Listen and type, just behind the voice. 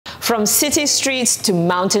From city streets to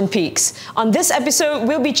mountain peaks. On this episode,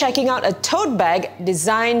 we'll be checking out a tote bag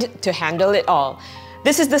designed to handle it all.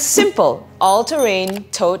 This is the SYMPL All Terrain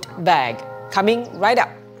Tote bag. Coming right up.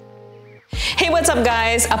 Hey, what's up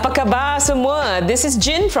guys? Apa khabar semua? This is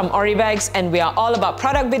Jin from Ori Bags and we are all about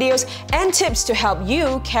product videos and tips to help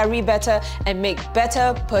you carry better and make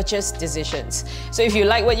better purchase decisions. So if you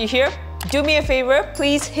like what you hear, do me a favor,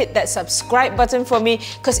 please hit that subscribe button for me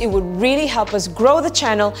because it would really help us grow the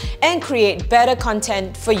channel and create better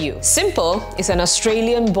content for you. SYMPL is an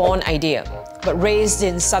Australian-born idea, but raised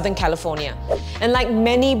in Southern California. And like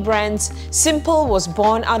many brands, SYMPL was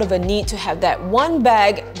born out of a need to have that one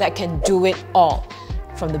bag that can do it all.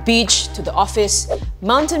 From the beach to the office,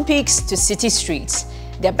 mountain peaks to city streets.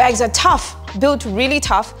 Their bags are tough, built really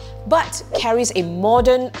tough, but carries a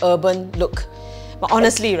modern urban look. But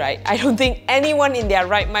honestly, right, I don't think anyone in their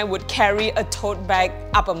right mind would carry a tote bag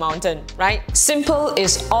up a mountain, right? SYMPL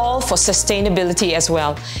is all for sustainability as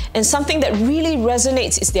well. And something that really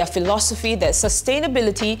resonates is their philosophy that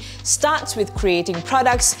sustainability starts with creating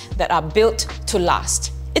products that are built to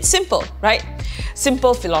last. It's simple, right?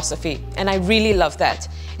 Simple philosophy, and I really love that.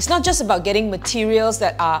 It's not just about getting materials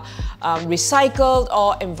that are recycled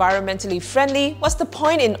or environmentally friendly. What's the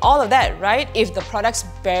point in all of that, right? If the products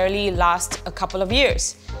barely last a couple of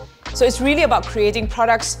years. So it's really about creating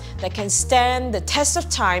products that can stand the test of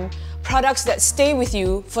time, products that stay with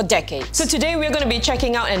you for decades. So today we're going to be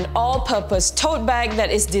checking out an all-purpose tote bag that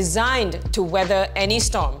is designed to weather any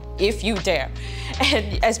storm, if you dare.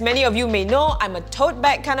 And as many of you may know, I'm a tote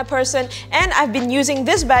bag kind of person and I've been using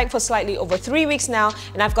this bag for slightly over 3 weeks now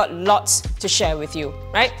and I've got lots to share with you,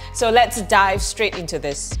 right? So let's dive straight into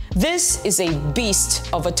this. This is a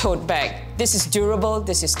beast of a tote bag. This is durable,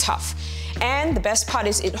 this is tough. And the best part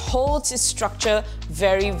is it holds its structure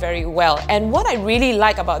very, very well. And what I really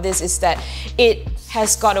like about this is that it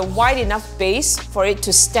has got a wide enough base for it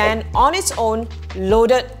to stand on its own,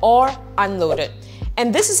 loaded or unloaded.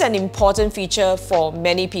 And this is an important feature for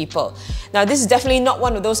many people. Now, this is definitely not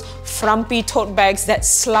one of those frumpy tote bags that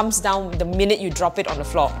slumps down the minute you drop it on the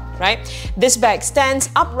floor, right? This bag stands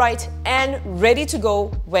upright and ready to go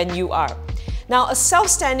when you are. Now, a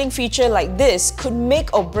self-standing feature like this could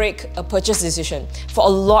make or break a purchase decision for a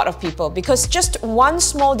lot of people because just one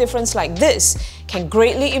small difference like this can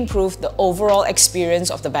greatly improve the overall experience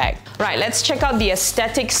of the bag. Right, let's check out the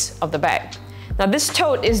aesthetics of the bag. Now, this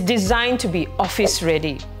tote is designed to be office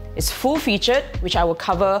ready. It's full-featured, which I will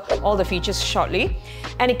cover all the features shortly,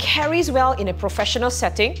 and it carries well in a professional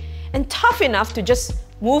setting and tough enough to just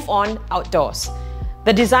move on outdoors.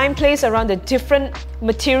 The design plays around the different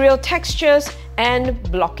material textures and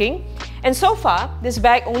blocking. And so far, this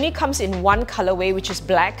bag only comes in one colorway, which is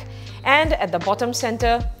black. And at the bottom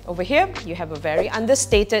center over here, you have a very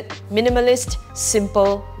understated, minimalist,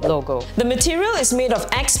 simple logo. The material is made of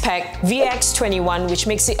X-Pack VX21, which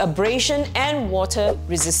makes it abrasion and water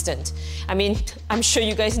resistant. I mean, I'm sure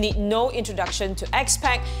you guys need no introduction to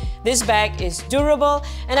X-Pack. This bag is durable,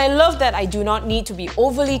 and I love that I do not need to be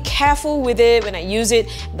overly careful with it when I use it.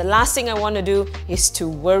 The last thing I want to do is to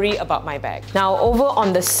worry about my bag. Now, over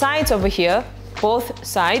on the sides over here, both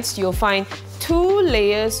sides, you'll find 2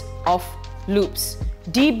 layers of loops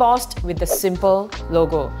debossed with the SYMPL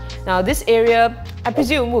logo. Now this area, I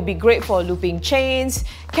presume, will be great for looping chains,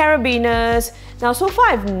 carabiners. Now so far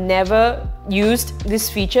I've never used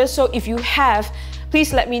this feature, so if you have,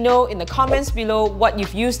 please let me know in the comments below what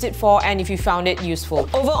you've used it for and if you found it useful.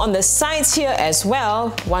 Over on the sides here as well,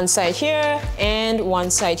 one side here and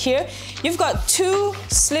one side here, you've got 2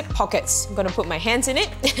 slip pockets. I'm gonna put my hands in it.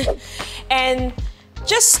 And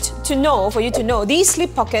just to know, for you to know, these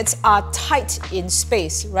slip pockets are tight in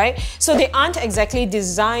space, right? So they aren't exactly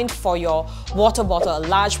designed for your water bottle, a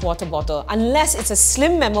large water bottle, unless it's a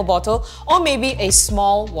slim memo bottle or maybe a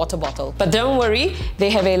small water bottle. But don't worry, they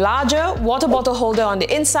have a larger water bottle holder on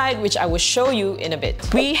the inside, which I will show you in a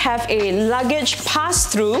bit. We have a luggage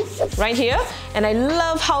pass-through right here, and I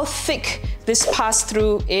love how thick this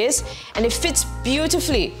pass-through is, and it fits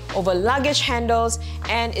beautifully over luggage handles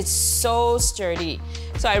and it's so sturdy.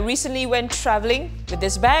 So I recently went traveling with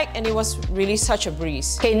this bag and it was really such a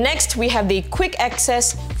breeze. Okay, next we have the quick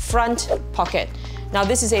access front pocket. Now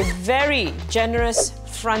this is a very generous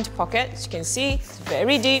front pocket. As you can see, it's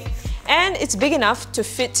very deep and it's big enough to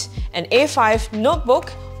fit an A5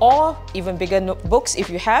 notebook or even bigger notebooks if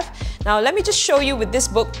you have. Now let me just show you with this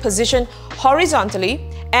book positioned horizontally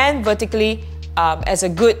and vertically as a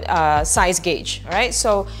good size gauge. All right,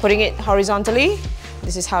 so putting it horizontally,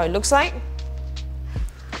 this is how it looks like.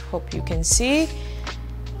 Hope you can see.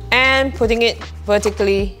 And putting it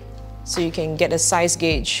vertically so you can get a size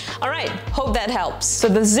gauge. Alright, hope that helps. So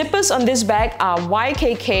the zippers on this bag are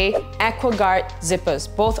YKK AquaGuard zippers,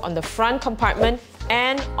 both on the front compartment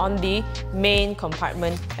and on the main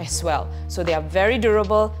compartment as well. So they are very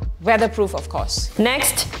durable, weatherproof of course.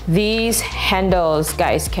 Next, these handles.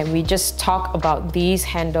 Guys, can we just talk about these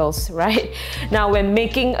handles, right? Now, when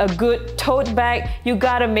making a good tote bag, you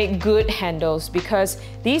gotta make good handles because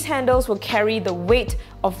these handles will carry the weight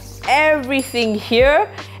of everything here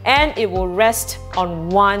and it will rest on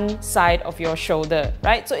one side of your shoulder,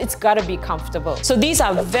 right? So it's gotta be comfortable. So these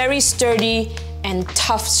are very sturdy and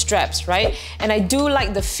tough straps, right? And I do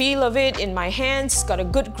like the feel of it in my hands, it's got a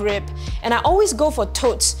good grip. And I always go for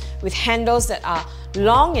totes with handles that are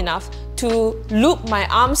long enough to loop my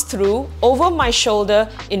arms through over my shoulder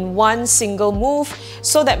in one single move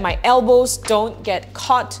so that my elbows don't get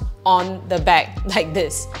caught on the bag like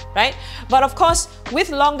this, right? But of course,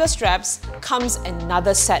 with longer straps comes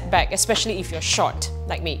another setback, especially if you're short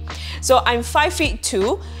like me. So I'm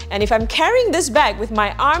 5'2", and if I'm carrying this bag with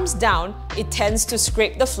my arms down, it tends to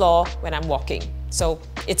scrape the floor when I'm walking. So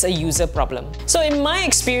it's a user problem. So in my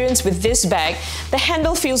experience with this bag, the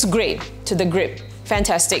handle feels great to the grip.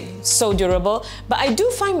 Fantastic, so durable, but I do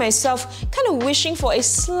find myself kind of wishing for a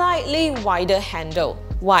slightly wider handle.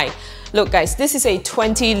 Why? Look guys, this is a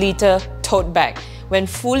 20-liter tote bag. When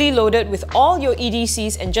fully loaded with all your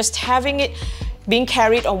EDCs and just having it being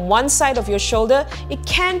carried on one side of your shoulder, it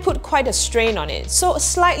can put quite a strain on it. So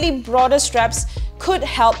slightly broader straps could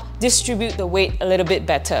help distribute the weight a little bit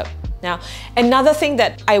better. Now, another thing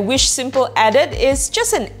that I wish SYMPL added is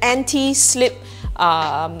just an anti-slip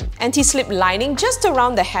lining just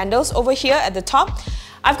around the handles over here at the top.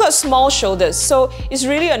 I've got small shoulders, so it's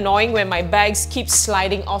really annoying when my bags keep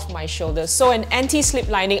sliding off my shoulders. So an anti-slip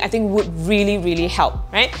lining I think would really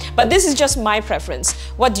help, right? But this is just my preference.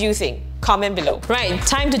 What do you think? Comment below. Right,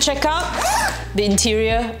 time to check out the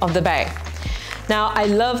interior of the bag. Now, I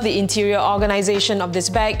love the interior organization of this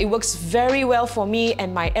bag. It works very well for me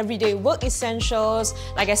and my everyday work essentials.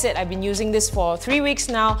 Like I said, I've been using this for 3 weeks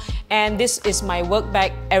now, and this is my work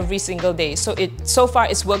bag every single day. So far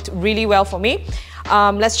it's worked really well for me.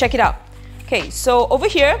 Let's check it out. Okay, so over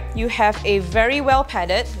here you have a very well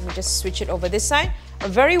padded, let me just switch it over this side, a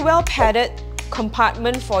very well padded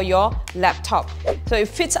compartment for your laptop. So it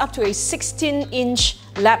fits up to a 16-inch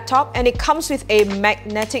laptop and it comes with a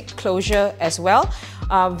magnetic closure as well.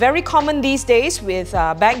 Very common these days with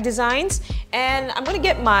bag designs. And I'm going to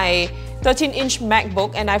get my 13-inch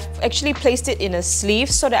MacBook and I've actually placed it in a sleeve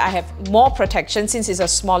so that I have more protection since it's a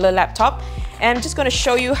smaller laptop. And I'm just going to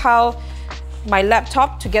show you how my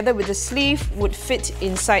laptop together with the sleeve would fit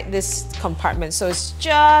inside this compartment. So it's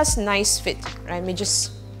just nice fit, right? Let me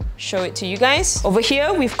just show it to you guys. Over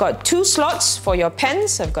here, we've got 2 slots for your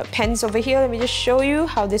pens. I've got pens over here. Let me just show you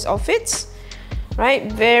how this all fits.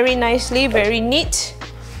 Right, very nicely, very neat.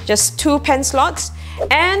 Just 2 pen slots.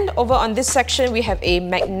 And over on this section, we have a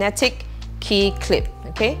magnetic key clip,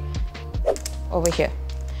 okay? Over here.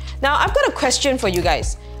 Now, I've got a question for you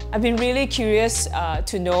guys. I've been really curious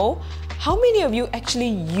to know how many of you actually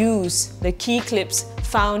use the key clips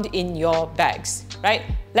found in your bags, right?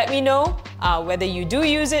 Let me know whether you do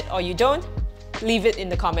use it or you don't. Leave it in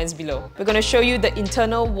the comments below. We're going to show you the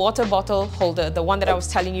internal water bottle holder, the one that I was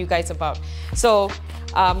telling you guys about. So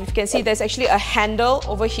you can see there's actually a handle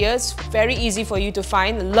over here. It's very easy for you to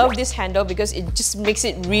find. Love this handle because it just makes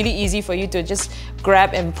it really easy for you to just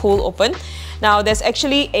grab and pull open. Now there's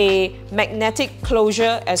actually a magnetic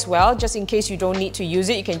closure as well, just in case you don't need to use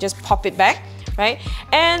it, you can just pop it back. Right?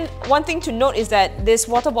 And one thing to note is that this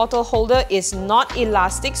water bottle holder is not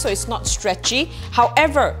elastic, so it's not stretchy.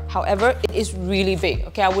 However, it is really big.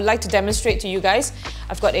 Okay, I would like to demonstrate to you guys.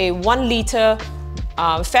 I've got a 1 liter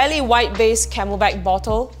fairly wide base Camelback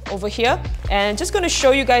bottle over here, and just going to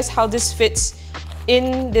show you guys how this fits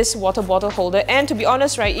in this water bottle holder. And to be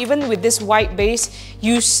honest, right, even with this wide base,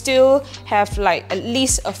 you still have like at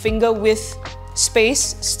least a finger width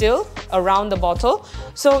space still around the bottle.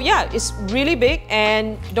 So yeah, it's really big,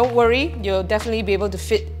 and don't worry, you'll definitely be able to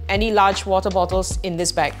fit any large water bottles in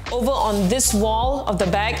this bag. Over on this wall of the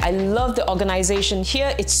bag, I love the organization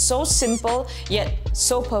here. It's so simple yet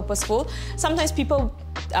so purposeful. Sometimes people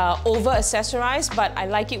over accessorize, but I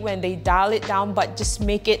like it when they dial it down but just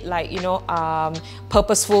make it like, you know,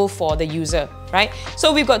 purposeful for the user, right?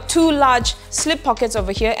 So we've got 2 large slip pockets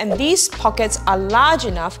over here, and these pockets are large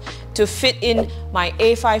enough to fit in my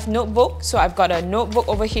A5 notebook. So I've got a notebook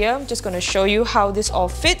over here. I'm just going to show you how this all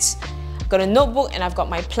fits. I've got a notebook and I've got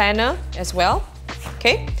my planner as well.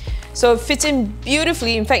 Okay, So it fits in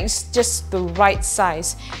beautifully. In fact, it's just the right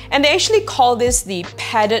size. And they actually call this the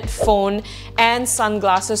padded phone and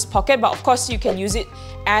sunglasses pocket, but of course you can use it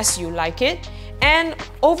as you like it. And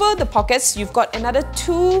over the pockets, you've got another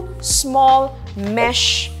 2 small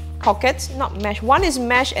mesh pockets, not mesh. One is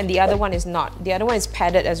mesh and the other one is not. The other one is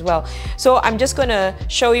padded as well. So I'm just gonna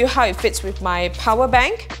show you how it fits with my power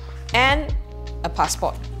bank and a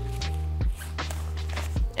passport.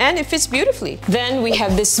 And it fits beautifully. Then we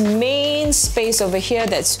have this main space over here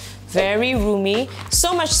that's very roomy,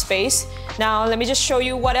 so much space. Now let me just show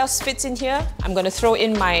you what else fits in here. I'm going to throw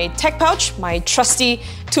in my tech pouch, my trusty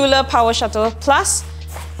Tula Power Shuttle Plus.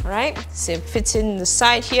 All right, so it fits in the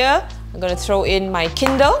side here. I'm going to throw in my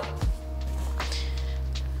Kindle,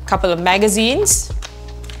 a couple of magazines.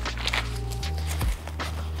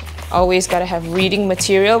 Always got to have reading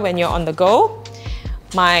material when you're on the go.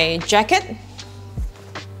 My jacket.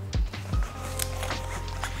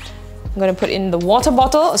 I'm going to put in the water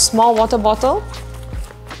bottle, a small water bottle,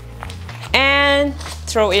 and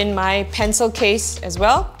throw in my pencil case as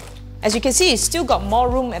well. As you can see, it's still got more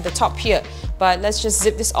room at the top here, but let's just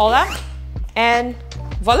zip this all up and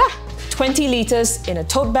voila! 20 liters in a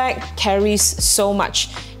tote bag carries so much.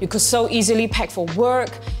 You could so easily pack for work,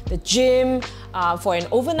 the gym, for an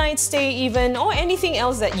overnight stay even, or anything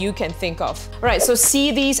else that you can think of. Alright, so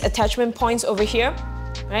see these attachment points over here?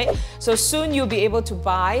 Right? So soon you'll be able to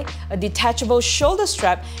buy a detachable shoulder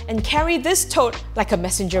strap and carry this tote like a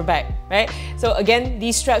messenger bag, right? So again,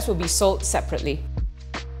 these straps will be sold separately.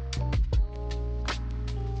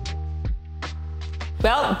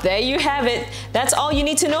 Well, there you have it. That's all you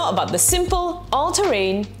need to know about the SYMPL All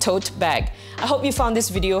Terrain Tote Bag. I hope you found this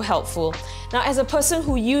video helpful. Now, as a person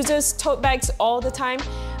who uses tote bags all the time,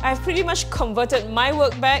 I've pretty much converted my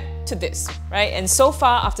work bag to this, right? And so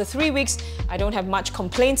far, after 3 weeks, I don't have much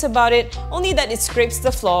complaints about it, only that it scrapes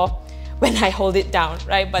the floor when I hold it down,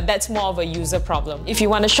 right? But that's more of a user problem. If you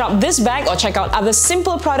want to shop this bag or check out other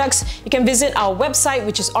SYMPL products, you can visit our website,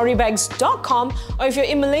 which is oribags.com, or if you're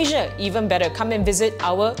in Malaysia, even better, come and visit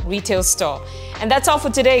our retail store. And that's all for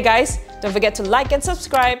today, guys. Don't forget to like and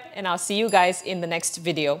subscribe, and I'll see you guys in the next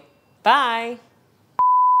video. Bye!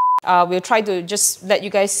 We'll try to just let you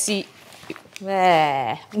guys see.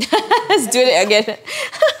 Let's do it again.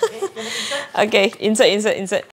 Okay, insert.